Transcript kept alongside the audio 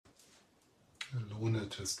Luna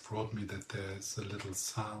just wrote me that there is a little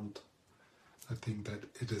sound. I think that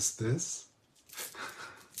it is this.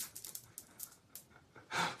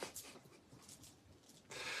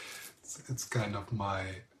 It's kind of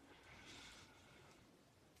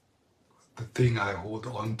the thing I hold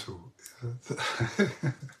on to.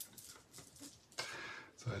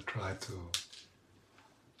 So I try to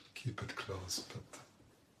keep it close, but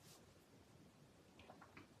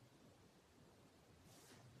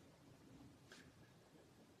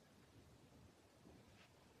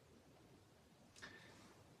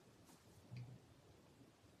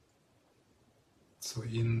so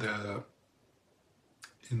in the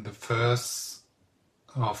verse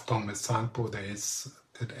of Dongme Sangpo,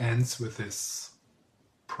 it ends with this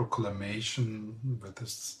proclamation, with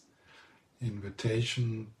this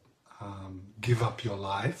invitation, give up your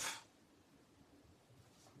life,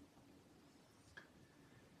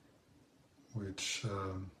 which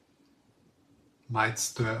might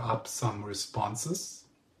stir up some responses.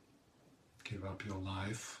 Give up your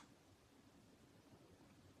life.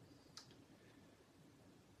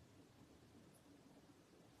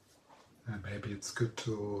 And maybe it's good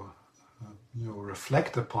to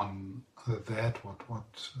reflect upon that.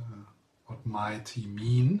 What might he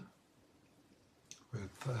mean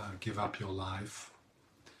with give up your life?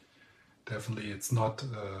 Definitely, it's not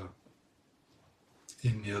a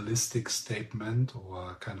nihilistic statement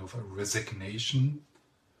or kind of a resignation.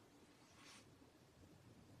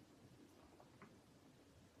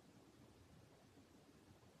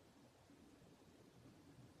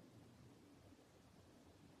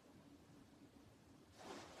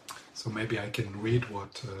 So maybe I can read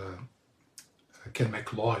what Ken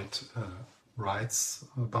MacLeod writes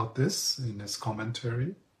about this in his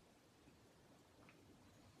commentary.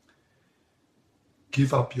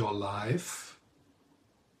 Give up your life,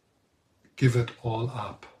 give it all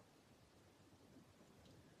up.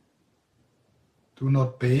 Do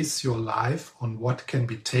not base your life on what can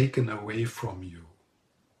be taken away from you.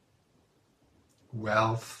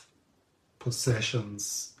 Wealth,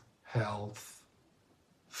 possessions, health,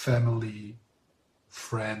 family,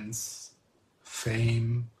 friends,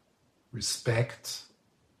 fame, respect,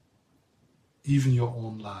 even your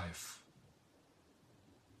own life.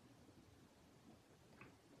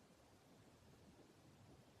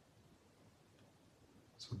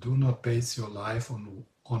 So do not base your life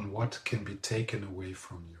on what can be taken away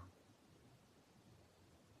from you.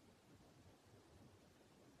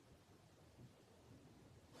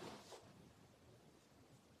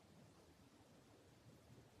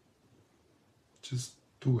 Just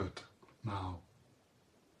do it now.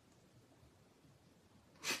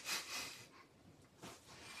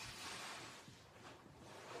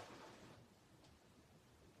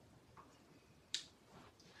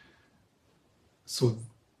 So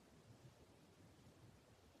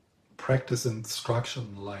practice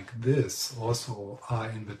instruction like this also are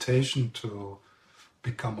invitation to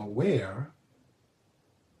become aware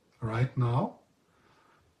right now.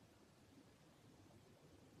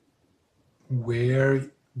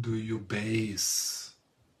 Where do you base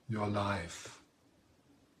your life?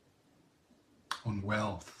 On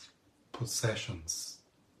wealth, possessions,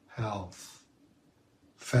 health,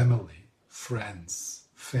 family, friends,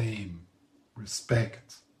 fame,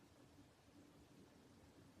 respect.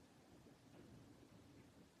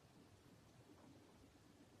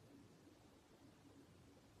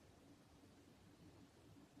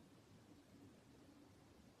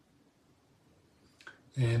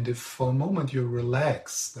 And if for a moment you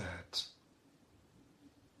relax that,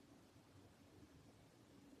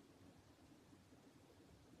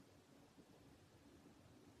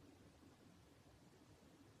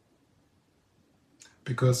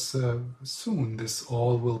 because soon this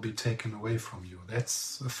all will be taken away from you.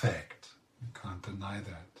 That's a fact. You can't deny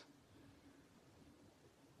that.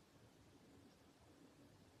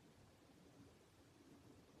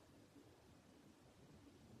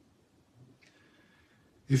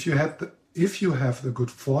 If you have the good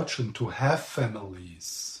fortune to have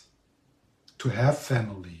families,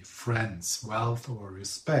 friends, wealth, or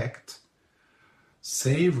respect,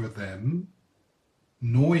 savor them,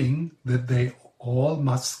 knowing that they all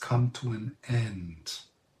must come to an end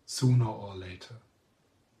sooner or later.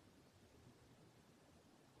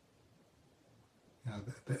 Yeah,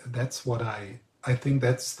 that's what I think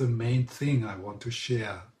that's the main thing I want to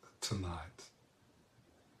share tonight.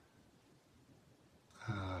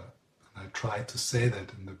 And I tried to say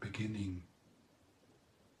that in the beginning.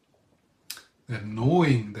 That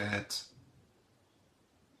knowing that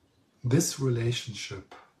this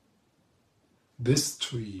relationship, this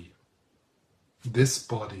tree, this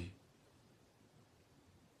body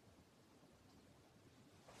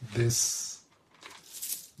this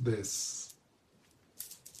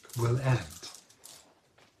will end.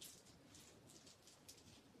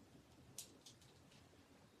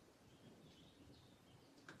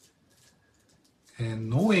 And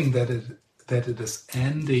knowing that it is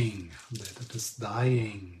ending, that it is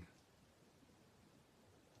dying,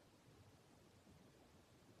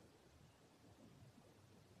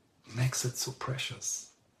 makes it so precious.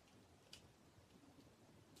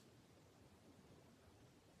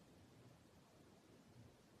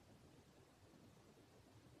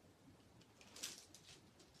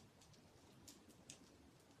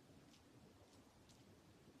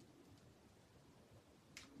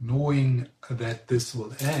 Knowing that this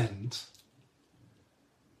will end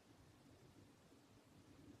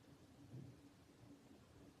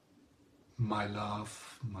my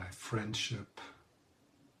love, my friendship,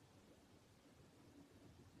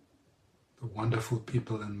 the wonderful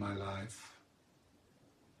people in my life,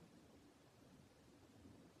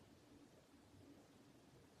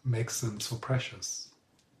 makes them so precious.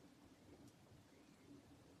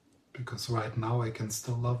 Because right now I can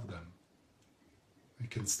still love them. I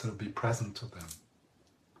can still be present to them.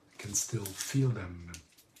 I can still feel them, and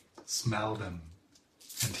smell them,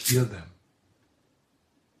 and hear them.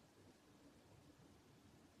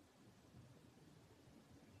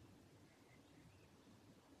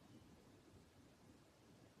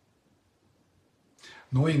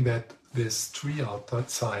 Knowing that this tree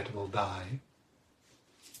outside will die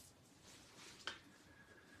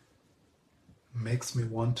makes me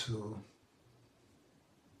want to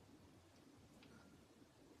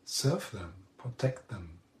serve them, protect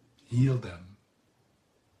them, heal them,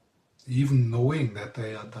 even knowing that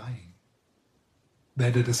they are dying,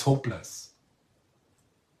 that it is hopeless,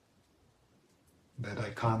 that I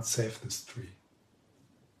can't save this tree.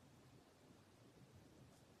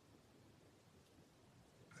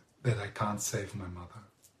 That I can't save my mother.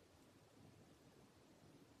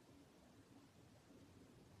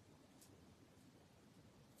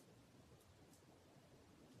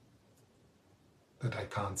 That I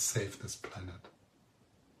can't save this planet.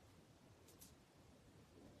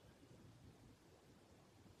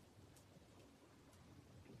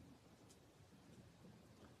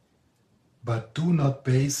 But do not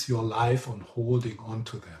base your life on holding on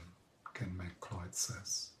to them, Ken McLeod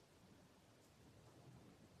says.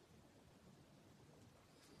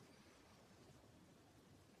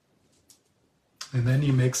 And then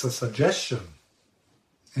he makes a suggestion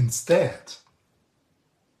instead.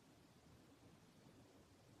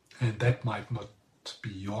 And that might not be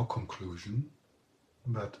your conclusion,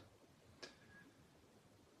 but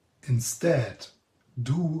instead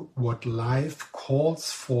do what life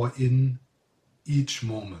calls for in each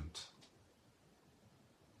moment.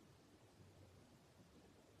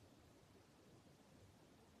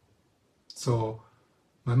 So,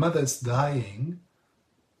 my mother is dying.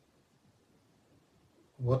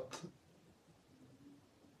 What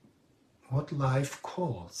life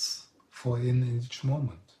calls for in each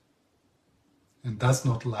moment? And does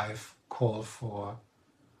not life call for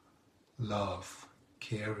love,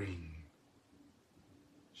 caring,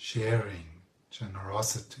 sharing,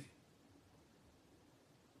 generosity,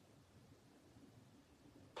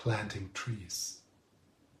 planting trees?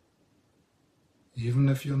 Even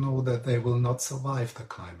if you know that they will not survive the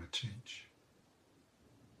climate change.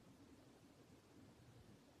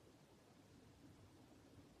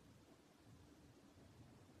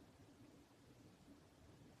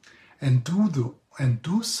 And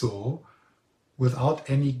do so without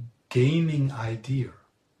any gaining idea.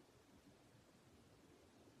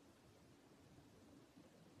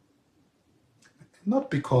 Not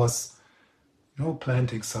because,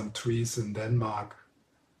 planting some trees in Denmark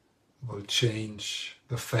will change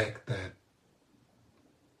the fact that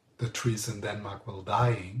the trees in Denmark will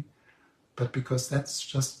dying, but because that's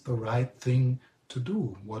just the right thing to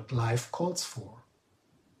do, what life calls for.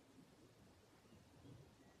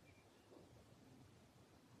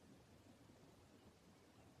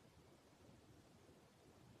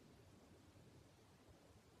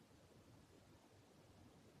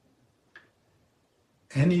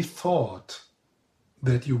 Any thought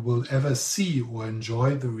that you will ever see or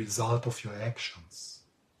enjoy the result of your actions,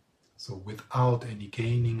 so without any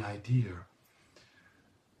gaining idea,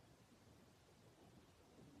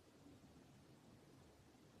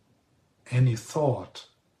 any thought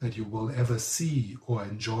that you will ever see or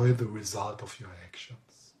enjoy the result of your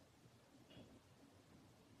actions.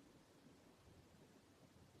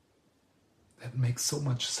 That makes so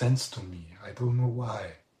much sense to me. I don't know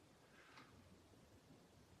why.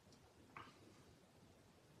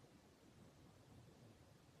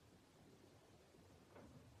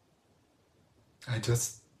 It's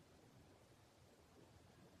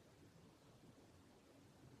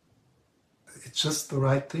just the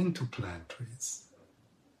right thing to plant trees.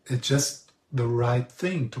 It's just the right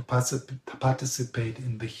thing to participate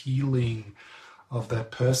in the healing of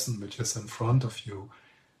that person which is in front of you,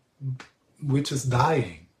 which is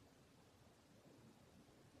dying.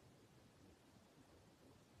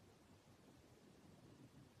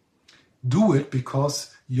 Do it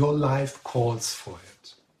because your life calls for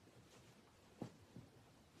it.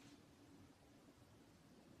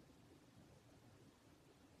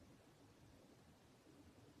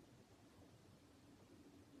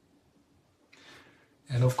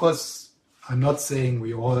 And of course, I'm not saying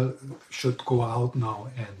we all should go out now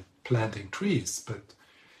and planting trees, but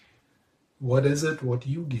what is it what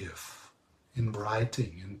you give in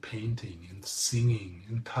writing, in painting, in singing,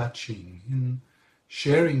 in touching, in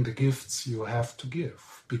sharing the gifts you have to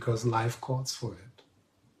give, because life calls for it.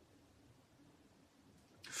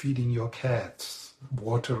 Feeding your cat,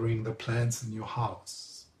 watering the plants in your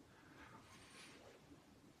house,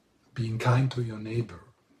 being kind to your neighbor,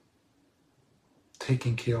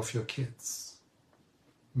 taking care of your kids,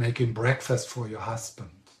 making breakfast for your husband.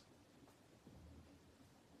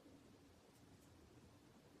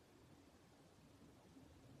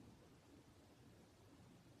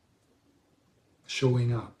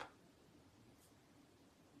 Showing up.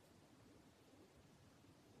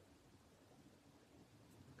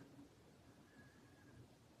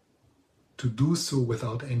 To do so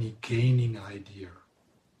without any gaining idea.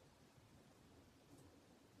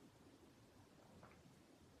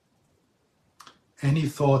 Any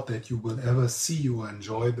thought that you will ever see or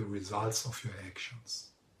enjoy the results of your actions.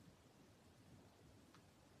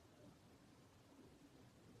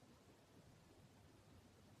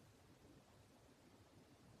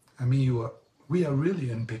 I mean, we are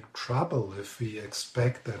really in big trouble if we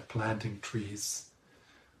expect that planting trees,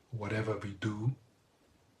 whatever we do,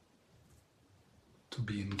 to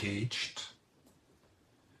be engaged.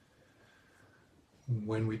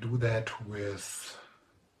 When we do that with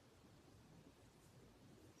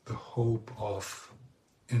the hope of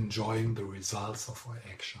enjoying the results of our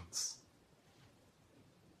actions.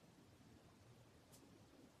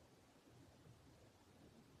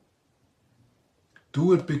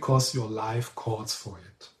 Do it because your life calls for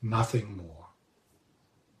it, nothing more.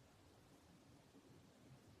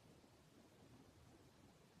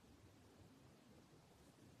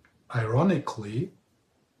 Ironically,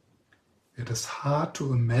 it is hard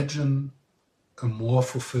to imagine a more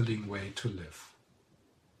fulfilling way to live.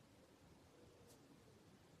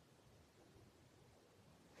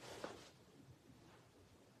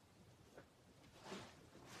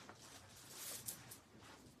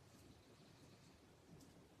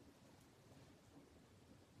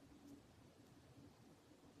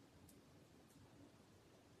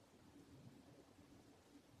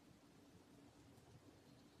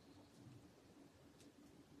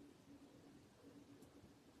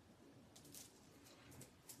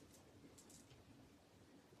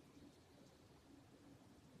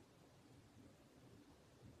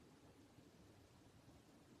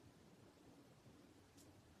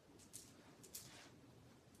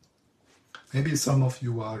 Maybe some of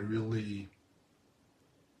you are really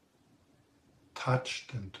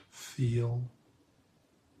touched and feel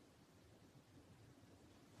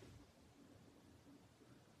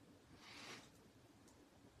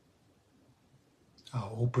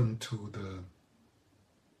are open to the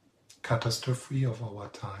catastrophe of our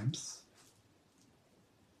times.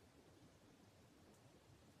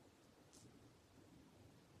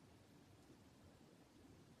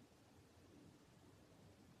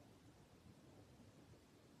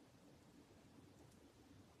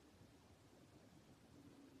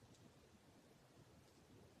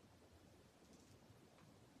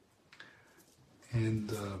 And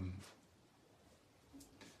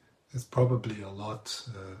there's probably a lot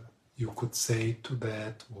you could say to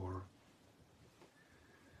that, or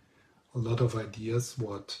a lot of ideas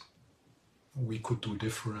what we could do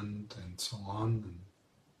different and so on. And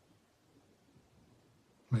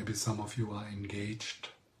maybe some of you are engaged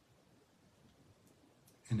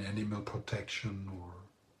in animal protection or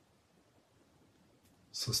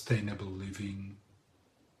sustainable living.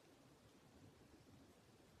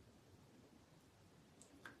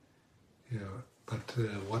 Yeah, but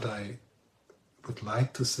what I would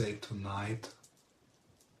like to say tonight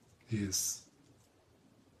is,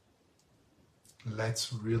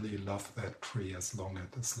 let's really love that tree as long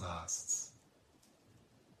as it lasts.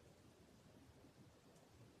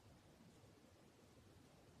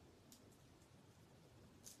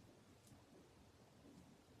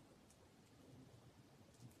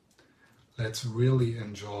 let's really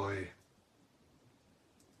enjoy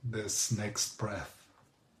this next breath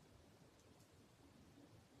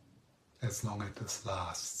as long as this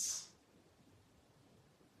lasts.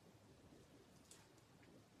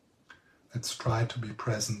 Let's try to be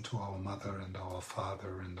present to our mother and our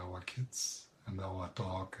father and our kids and our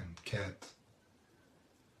dog and cat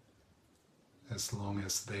as long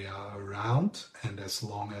as they are around and as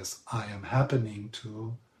long as I am happening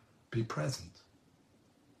to be present.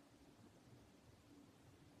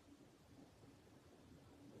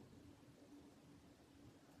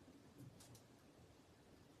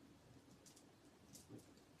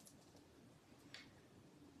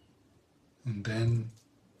 And then,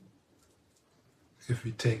 if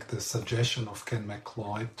we take the suggestion of Ken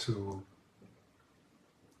McLeod to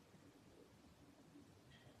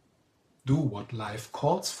do what life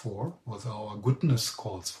calls for, what our goodness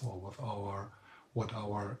calls for, what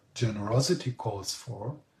our generosity calls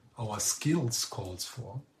for, our skills calls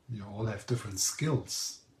for. We all have different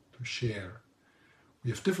skills to share. We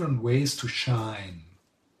have different ways to shine.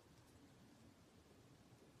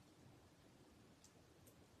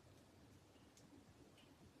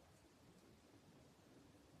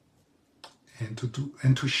 And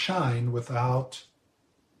to shine without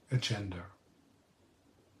a gender.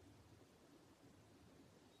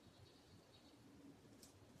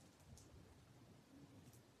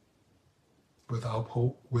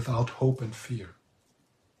 Without hope and fear.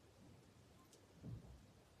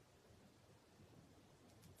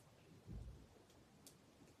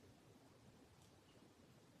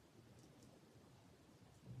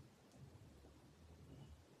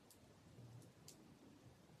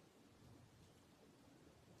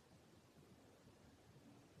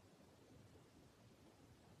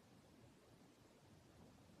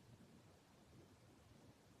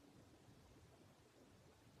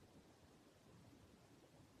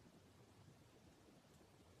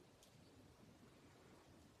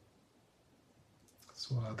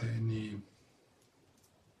 So are there any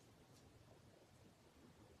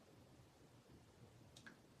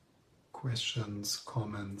questions,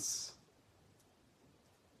 comments,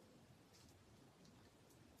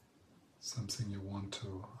 something you want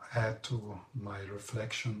to add to my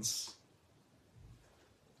reflections?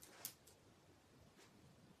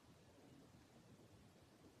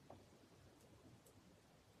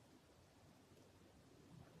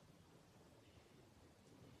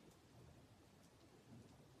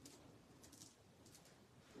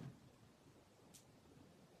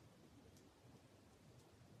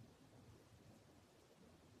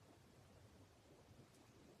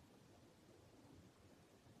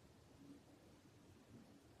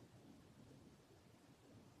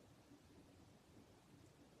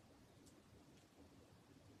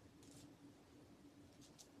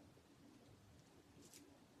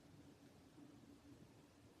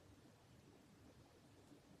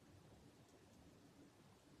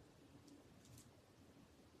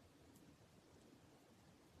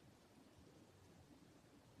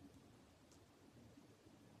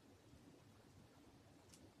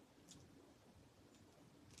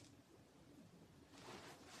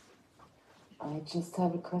 I just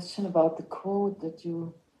have a question about the quote that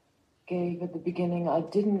you gave at the beginning. I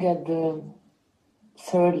didn't get the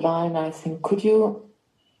third line, I think. Could you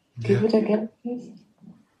give it again, please?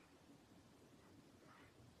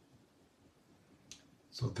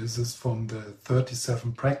 So this is from the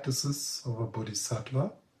 37 Practices of a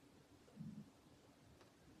Bodhisattva.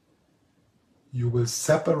 You will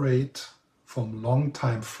separate from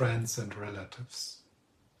long-time friends and relatives.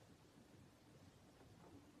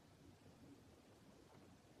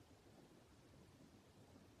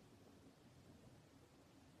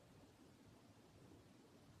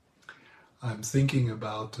 I'm thinking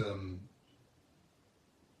about a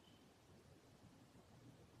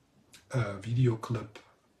video clip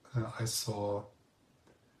I saw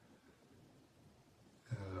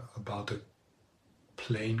about a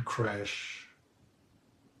plane crash,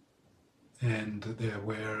 and there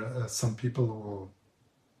were some people who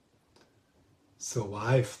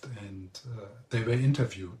survived, and they were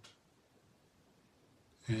interviewed.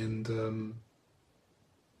 And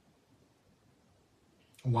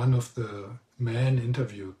one of the men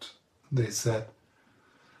interviewed, they said,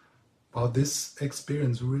 "Wow, this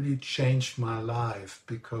experience really changed my life,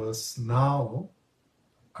 because now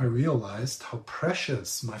I realized how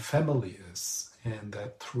precious my family is, and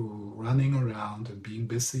that through running around and being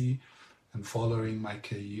busy and following my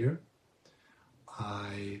career,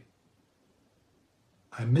 I'm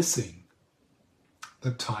missing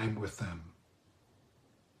the time with them."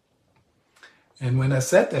 And when I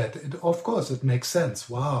said that, of course, it makes sense.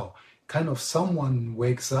 Wow, kind of someone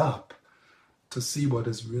wakes up to see what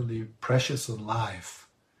is really precious in life.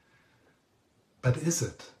 But is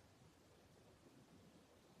it?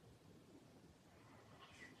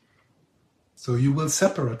 So you will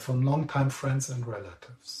separate from longtime friends and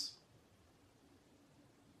relatives.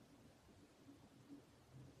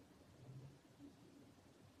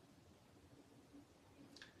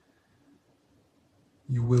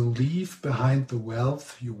 You will leave behind the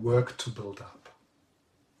wealth you work to build up.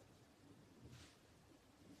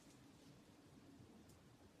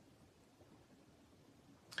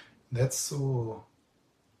 That's so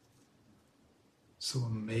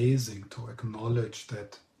amazing to acknowledge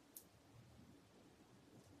that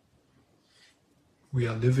we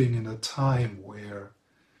are living in a time where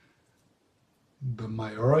the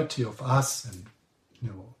majority of us, and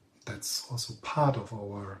that's also part of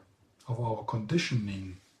our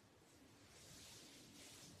conditioning,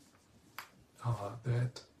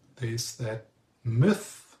 that there's that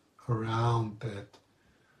myth around that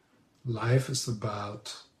life is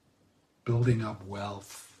about building up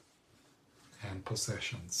wealth and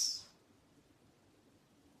possessions.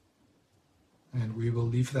 And we will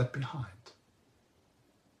leave that behind.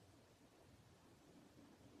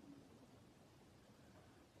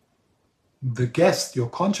 The guest, your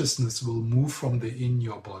consciousness, will move from in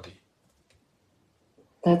your body.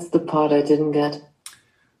 That's the part I didn't get.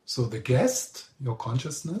 So the guest, your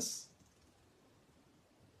consciousness,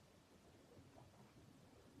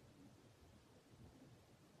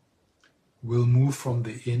 will move from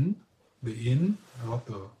the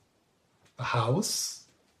house,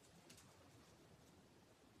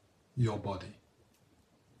 your body.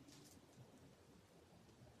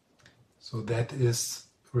 So that is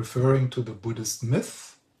referring to the Buddhist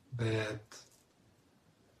myth that,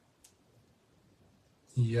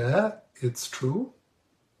 yeah, it's true,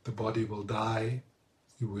 the body will die,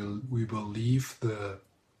 we will leave the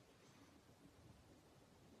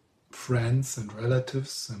friends and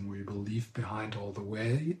relatives, and we will leave behind all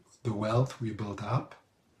the wealth we built up.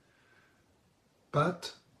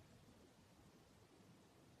 But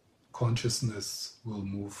consciousness will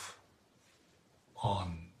move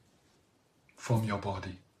on from your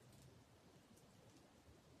body.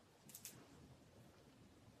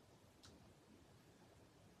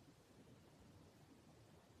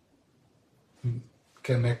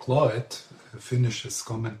 Ken MacLeod finishes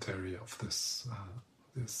commentary of this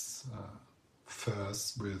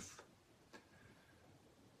verse with,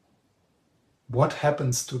 what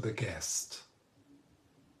happens to the guest?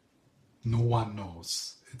 No one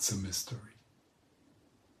knows. It's a mystery.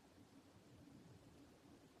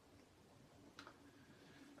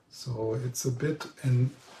 So it's a bit,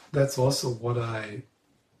 and that's also what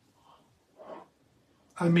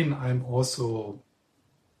I'm also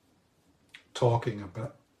talking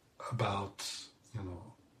about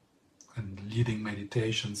and leading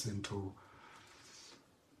meditations into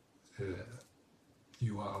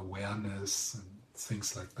your awareness and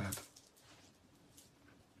things like that.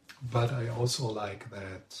 But I also like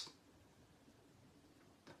that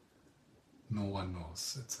no one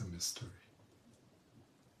knows, it's a mystery.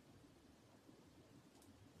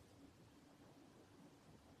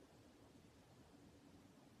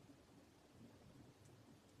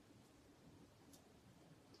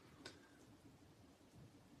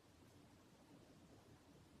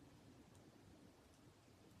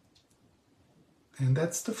 And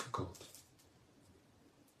that's difficult.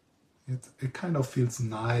 It kind of feels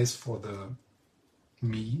nice for the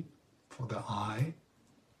me, for the I,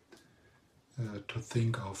 to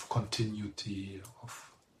think of continuity,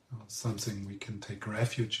 of something we can take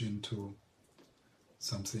refuge into,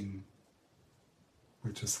 something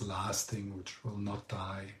which is lasting, which will not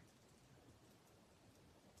die.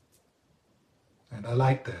 And I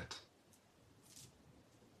like that.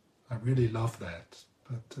 I really love that.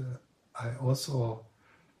 But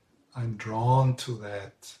I'm drawn to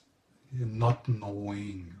that not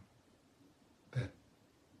knowing that.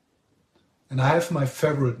 And I have my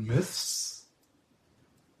favorite myths,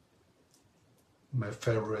 my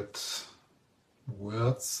favorite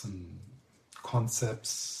words and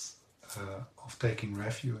concepts of taking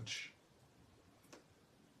refuge.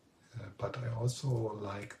 But I also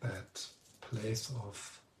like that place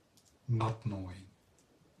of not knowing,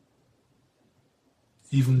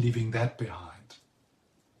 even leaving that behind.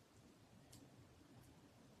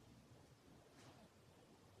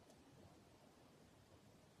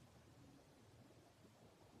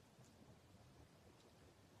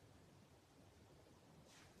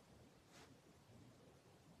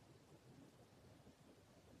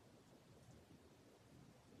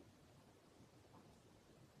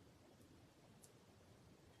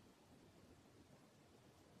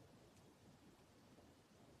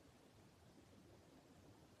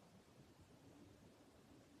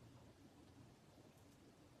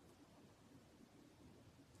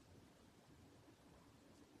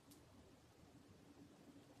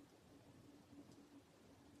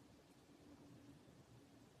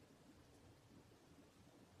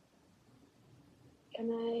 Can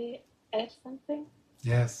I add something?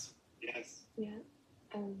 Yes. Yeah.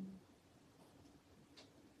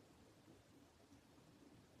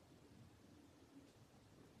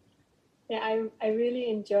 Yeah, I really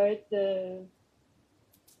enjoyed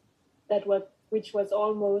which was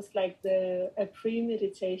almost like a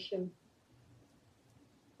pre-meditation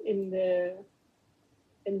in the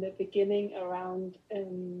beginning around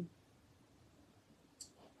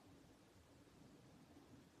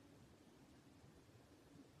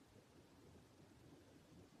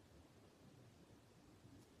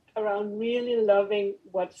around really loving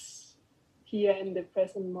what's here in the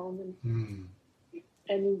present moment. And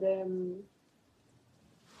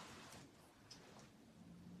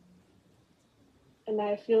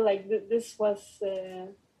I feel like this was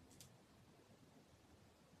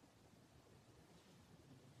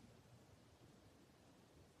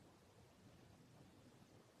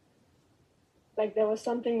like there was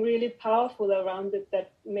something really powerful around it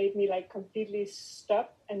that made me like completely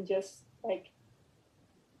stop and just like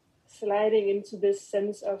sliding into this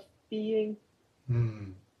sense of being.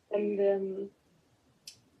 And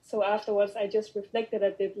so afterwards I just reflected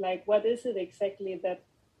a bit, like what is it exactly that,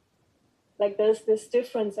 like there's this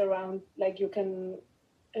difference around, like you can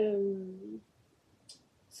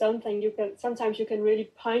sometimes you can really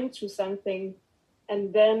point to something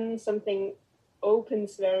and then something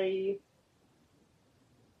opens very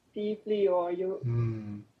deeply, or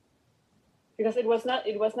you because it was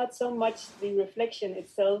not so much the reflection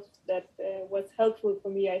itself that was helpful for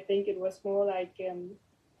me. I think it was more like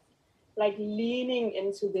leaning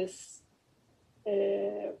into this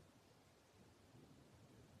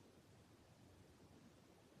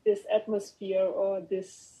this atmosphere, or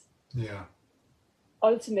this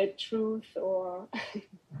ultimate truth, or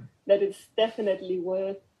that it's definitely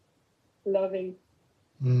worth loving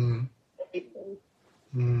everything.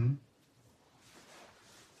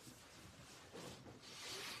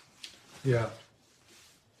 Yeah.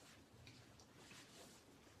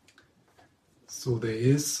 So there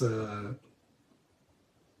is a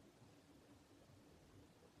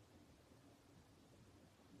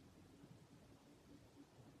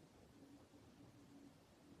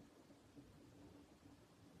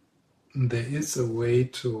way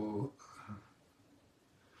to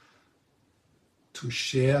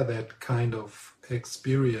share that kind of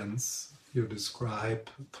experience you describe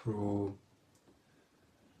through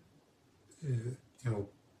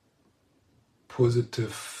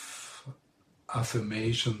positive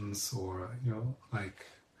affirmations, or like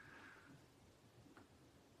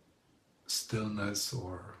stillness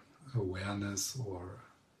or awareness, or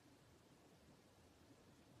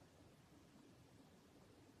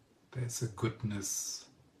there's a goodness,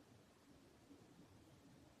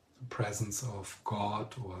 the presence of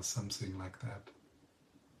God, or something like that.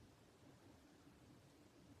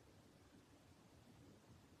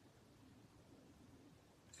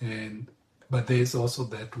 But there's also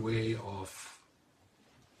that way of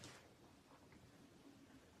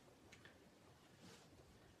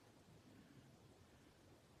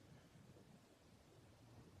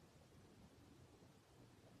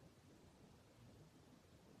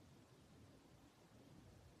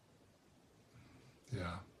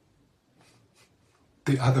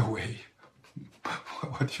the other way,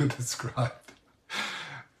 what you described.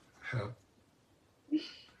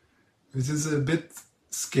 Which is a bit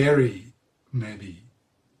scary, maybe.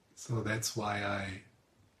 So that's why I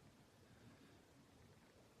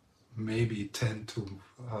maybe tend to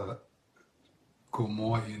go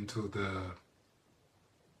more into the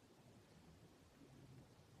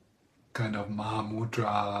kind of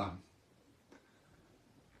Mahamudra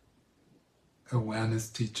awareness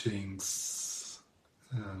teachings.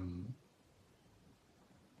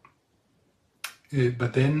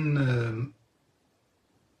 But then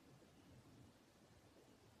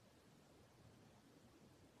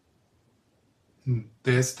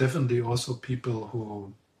there's definitely also people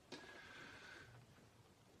who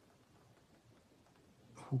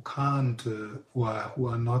can't, who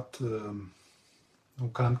are not, who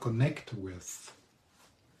can't connect with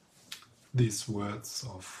these words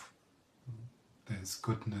of there's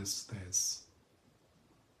goodness, there's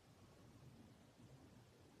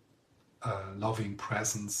loving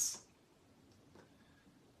presence.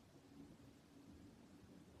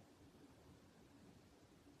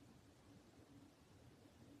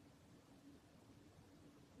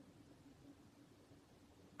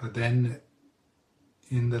 But then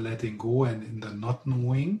in the letting go and in the not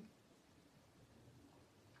knowing,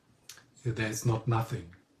 there's not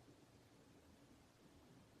nothing.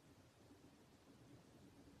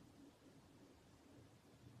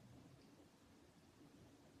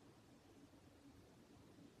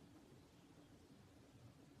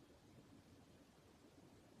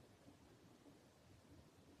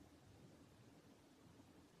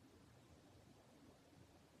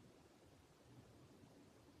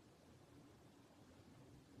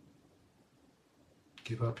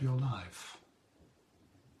 give up your life.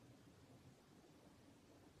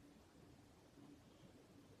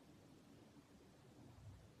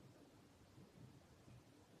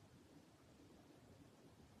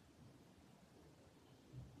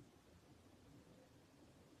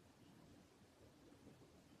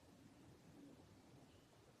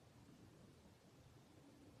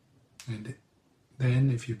 And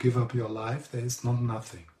then if you give up your life, there is not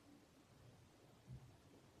nothing.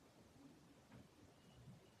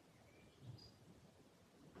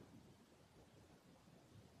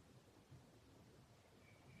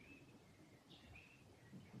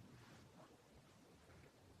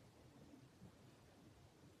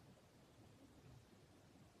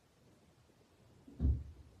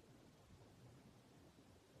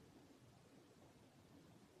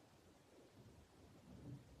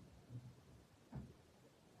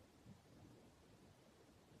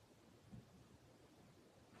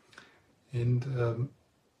 And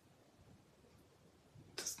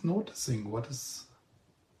just noticing what is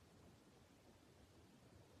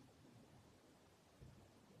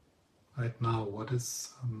right now, what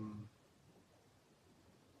is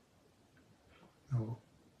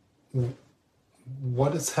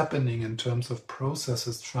what is happening in terms of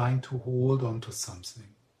processes trying to hold on to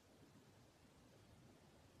something.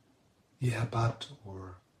 Yeah, but,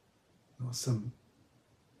 or some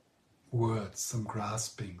words, some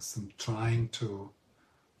grasping, some trying to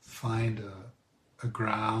find a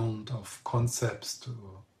ground of concepts to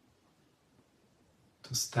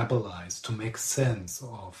stabilize, to make sense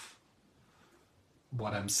of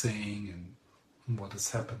what I'm saying and what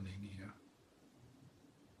is happening here.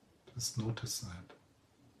 Just notice that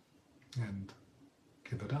and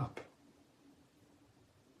give it up.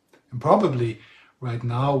 And probably right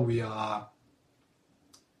now we are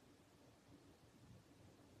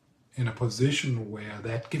in a position where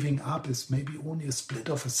that giving up is maybe only a split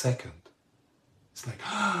of a second. It's like,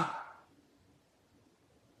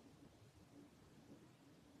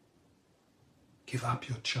 give up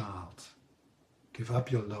your child, give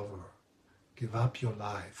up your lover, give up your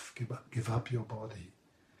life, give up your body,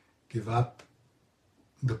 give up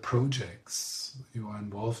the projects you are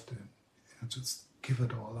involved in. Just give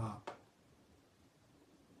it all up.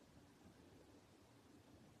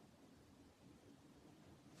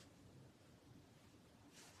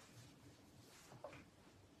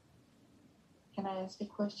 Can I ask a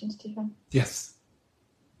question, Stephen? Yes.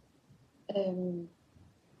 I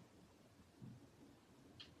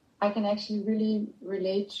can actually really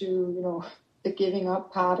relate to, the giving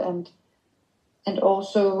up part and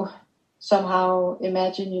also somehow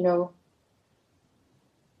imagine,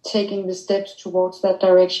 taking the steps towards that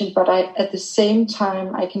direction. But at the same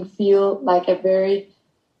time, I can feel like a very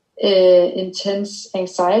intense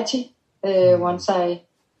anxiety once I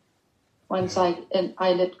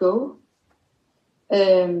let go.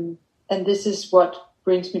 And this is what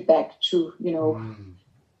brings me back to,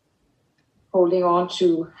 holding on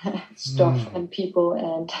to stuff and people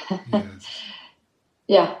and yes.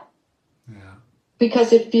 Yeah.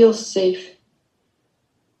 Because it feels safe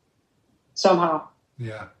somehow.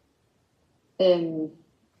 Yeah.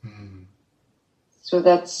 So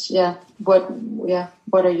that's,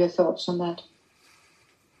 what are your thoughts on that?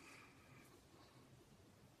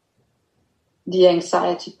 The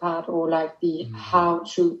anxiety part, or like the how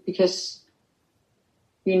to, because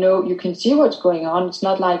you can see what's going on. It's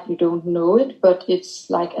not like you don't know it, but it's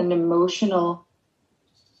like an emotional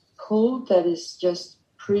pull that is just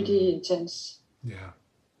pretty intense. Yeah.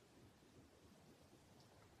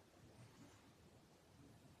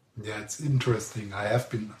 Yeah, it's interesting. I have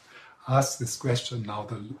been asked this question now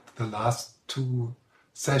the last 2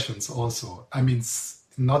 sessions also. I mean,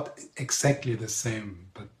 not exactly the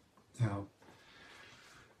same, but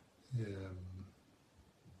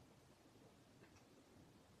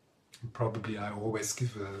probably I always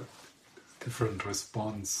give a different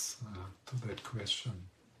response to that question.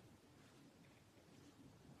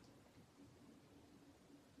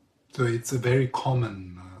 So it's a very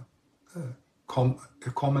common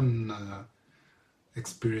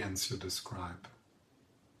experience you describe.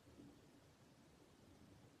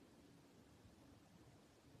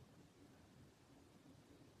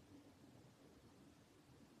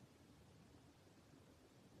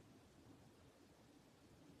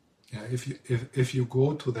 Yeah, if you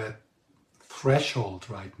go to that threshold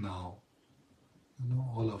right now,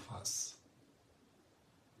 all of us,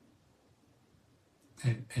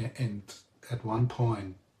 and at one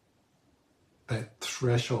point, that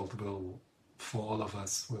threshold for all of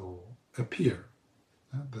us will appear.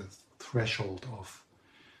 The threshold of,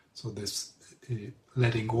 so this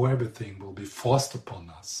letting go everything will be forced upon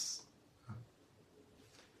us.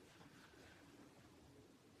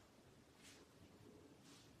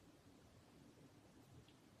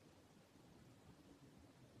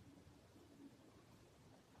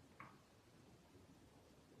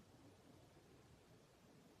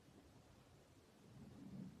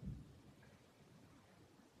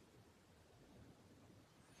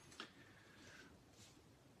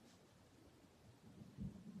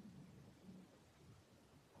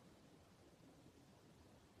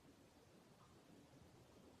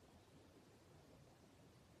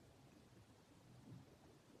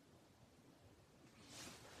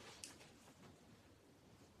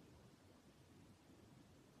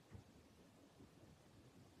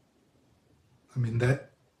 I mean,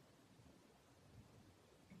 that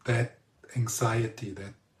anxiety,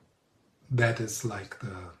 that is like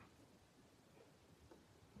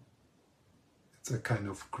it's a kind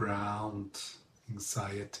of ground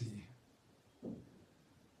anxiety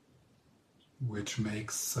which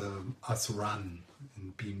makes us run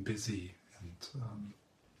and being busy, and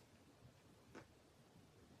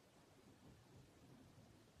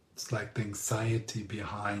it's like the anxiety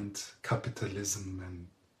behind capitalism and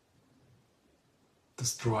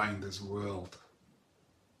destroying this world,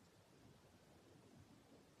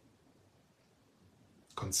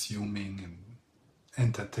 consuming and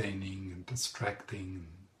entertaining and distracting.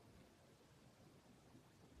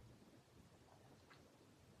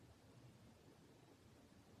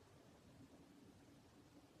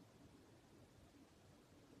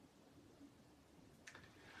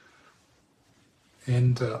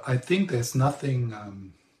 And I think there's nothing, I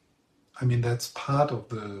mean, that's part of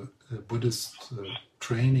the Buddhist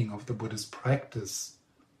training, of the Buddhist practice,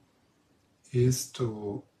 is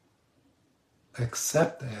to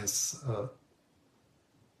accept as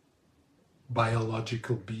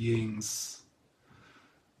biological beings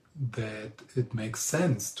that it makes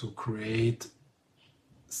sense to create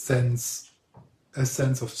a sense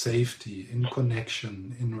of safety, in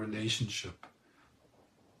connection, in relationship,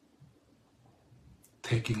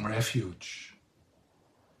 taking refuge,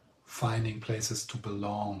 finding places to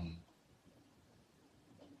belong.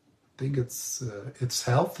 I think it's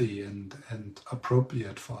healthy and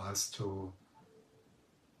appropriate for us to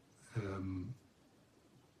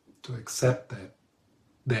accept that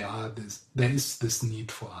there is this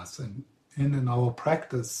need for us, and in our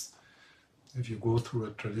practice, if you go through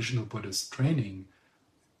a traditional Buddhist training,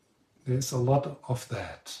 there's a lot of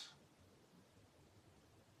that.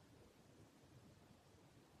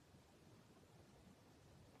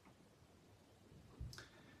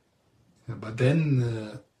 But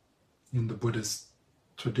then in the Buddhist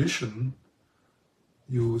tradition,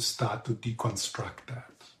 you start to deconstruct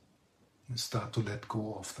that. You start to let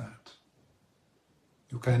go of that.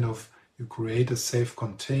 You create a safe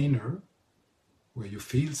container where you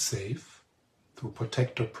feel safe through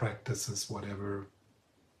protector practices, whatever,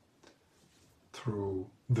 through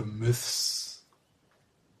the myths,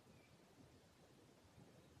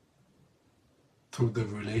 through the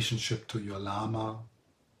relationship to your Lama,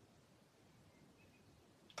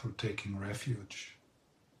 through taking refuge.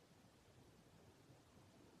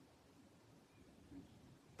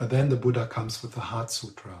 But then the Buddha comes with the Heart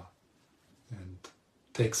Sutra and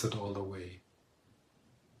takes it all away.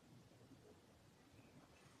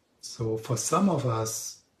 So for some of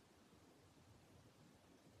us,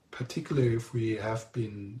 particularly if we have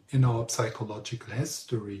been in our psychological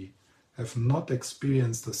history, have not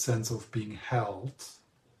experienced the sense of being held,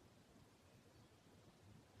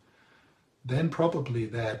 then probably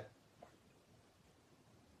that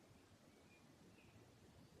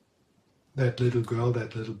little girl,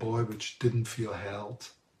 that little boy which didn't feel held,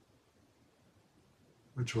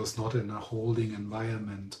 which was not in a holding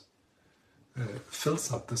environment,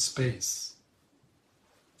 fills up the space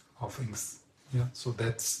of things. Yeah? So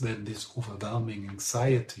that's then this overwhelming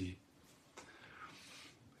anxiety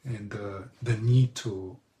and the need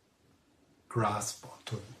to grasp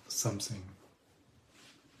onto something.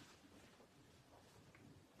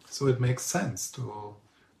 So it makes sense to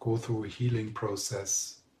go through a healing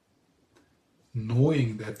process,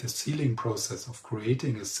 knowing that this healing process of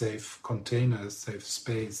creating a safe container, a safe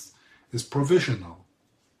space, is provisional.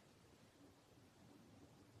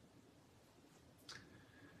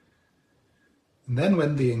 And then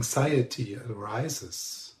when the anxiety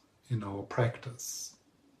arises in our practice,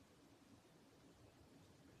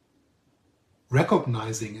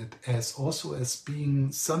 recognizing it as also as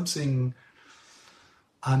being something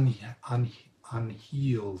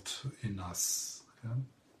unhealed in us, yeah?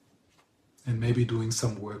 And maybe doing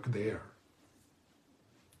some work there,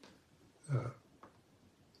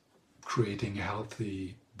 creating a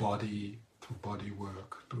healthy body through body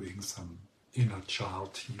work, doing some inner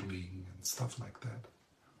child healing and stuff like that.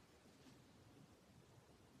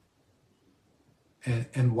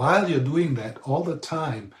 And while you're doing that, all the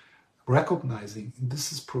time recognizing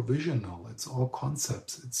this is provisional, it's all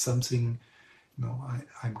concepts, it's something,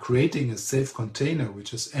 I'm creating a safe container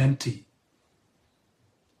which is empty,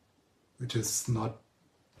 which is not,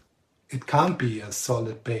 it can't be a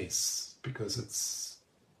solid base because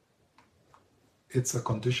it's a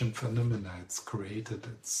conditioned phenomena, it's created,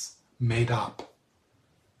 it's made up.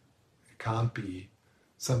 It can't be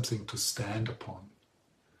something to stand upon.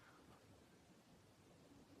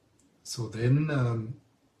 So then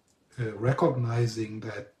recognizing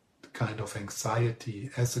that kind of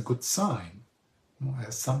anxiety as a good sign,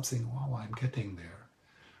 as something, wow, I'm getting there.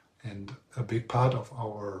 And a big part of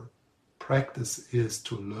our practice is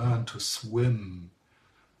to learn to swim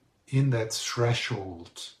in that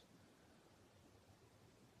threshold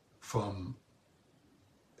from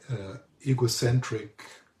egocentric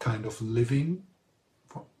kind of living,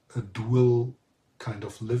 a dual kind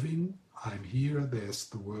of living. I'm here, there's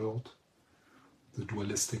the world, the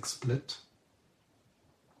dualistic split.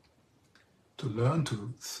 To learn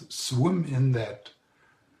to swim in that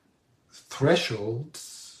threshold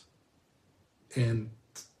and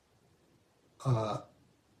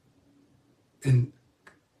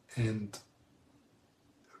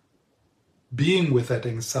being with that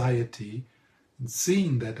anxiety and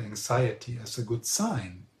seeing that anxiety as a good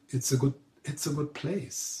sign. It's a good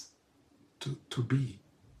place to be.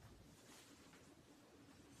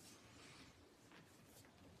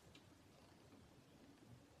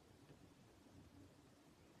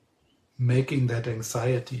 Making that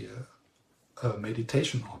anxiety a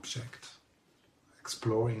meditation object,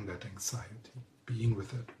 exploring that anxiety, being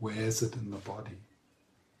with it. Where is it in the body?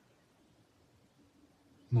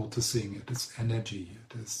 Noticing it is energy,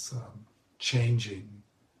 it is changing.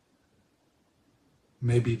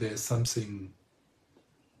 Maybe there's something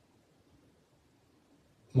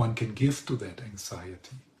one can give to that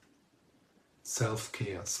anxiety.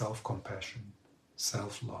 Self-care, self-compassion,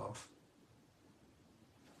 self-love.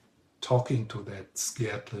 Talking to that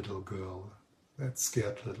scared little girl, that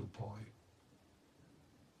scared little boy.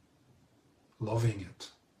 Loving it.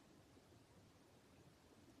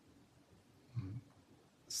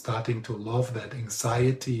 Starting to love that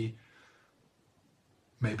anxiety,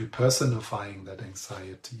 maybe personifying that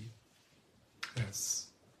anxiety as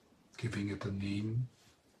giving it a name.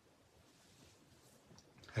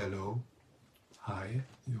 Hello, hi,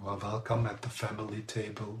 you are welcome at the family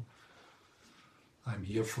table. I'm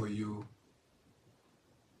here for you.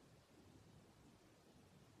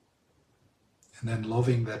 And then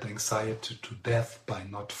loving that anxiety to death by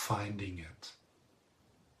not finding it.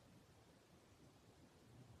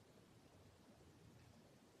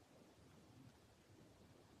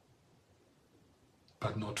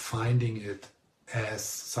 But not finding it as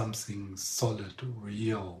something solid,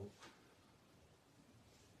 real.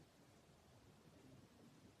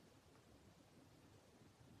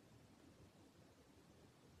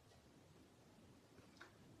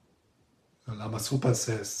 Lama Zopa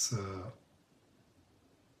says,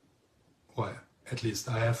 or at least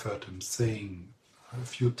I have heard him saying a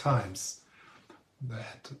few times,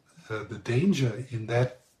 that the danger in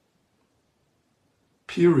that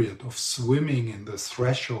period of swimming in the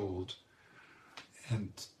threshold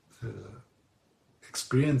and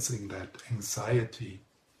experiencing that anxiety,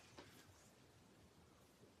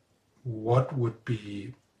 what would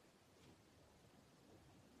be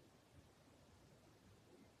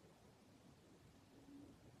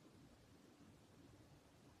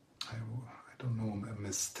I don't know, a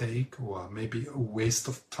mistake or maybe a waste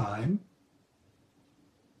of time.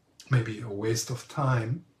 Maybe a waste of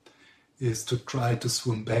time is to try to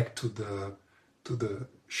swim back to the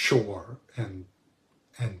shore and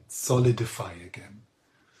solidify again.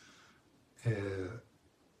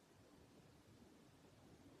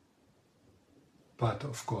 But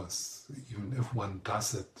of course, even if one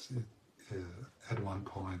does it at one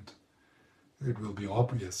point, it will be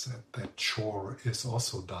obvious that that shore is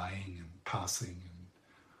also dying and passing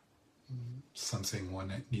and something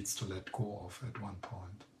one needs to let go of at one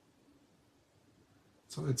point.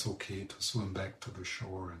 So it's okay to swim back to the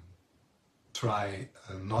shore and try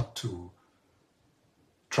not to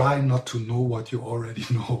know what you already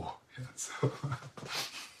know. Yeah, so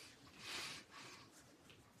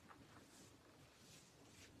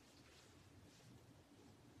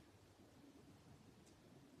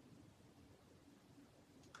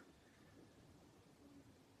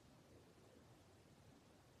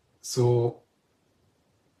So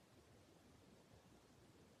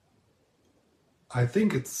I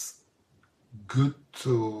think it's good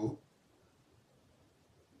to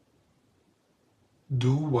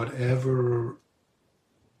do whatever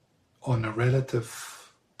on a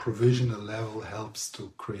relative provisional level helps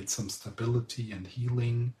to create some stability and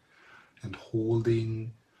healing and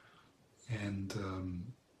holding and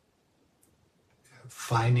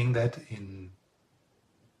finding that in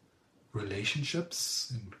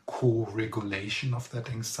relationships, in co-regulation of that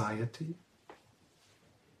anxiety.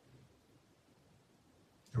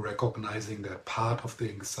 Recognizing that part of the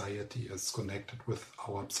anxiety is connected with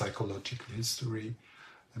our psychological history,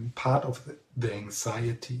 and part of the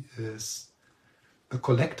anxiety is the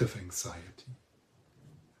collective anxiety.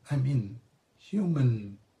 I mean,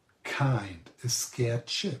 humankind is scared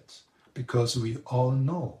shit. because we all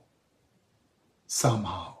know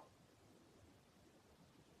somehow.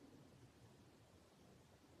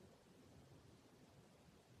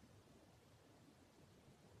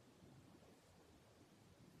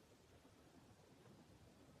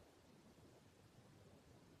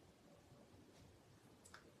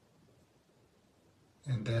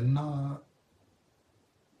 And then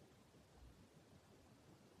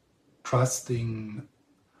trusting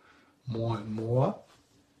more and more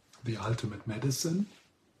the ultimate medicine,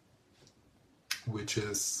 which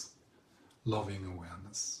is loving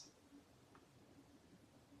awareness.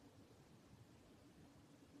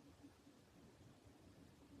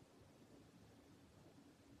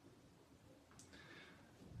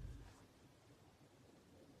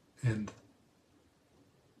 And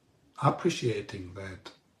appreciating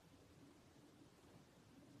that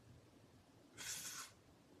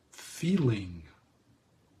feeling,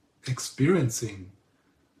 experiencing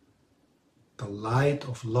the light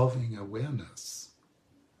of loving awareness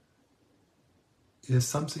is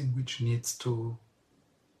something which needs to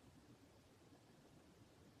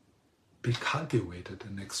be cultivated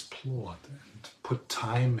and explored and put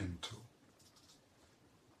time into.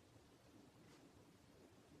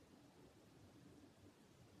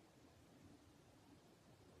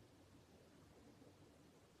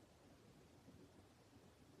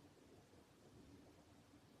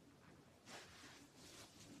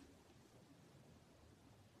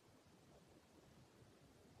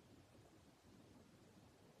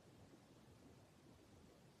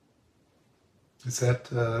 Is that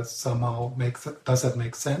somehow does that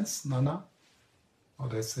make sense, Nana?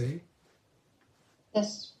 What I say?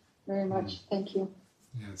 Yes, very much. Thank you.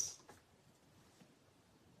 Yes.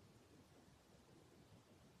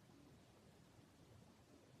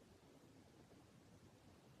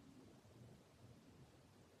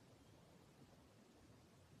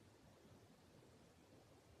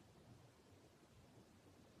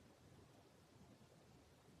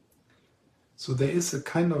 So there is a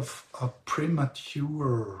kind of a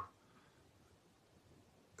premature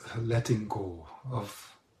letting go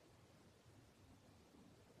of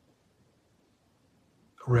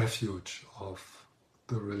refuge, of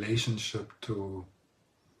the relationship to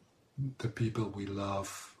the people we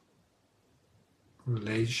love,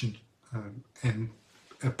 and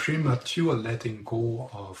a premature letting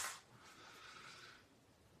go of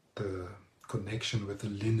the connection with the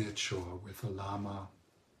lineage or with the Lama.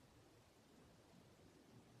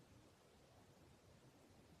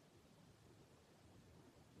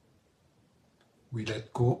 We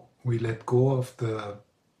let go of the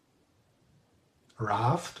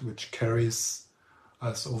raft which carries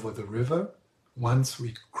us over the river. Once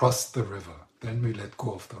we cross the river, then we let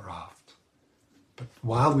go of the raft. But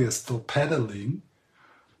while we are still paddling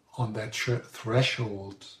on that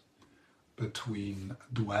threshold between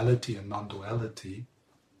duality and non-duality,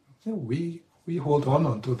 we hold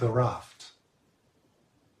on to the raft.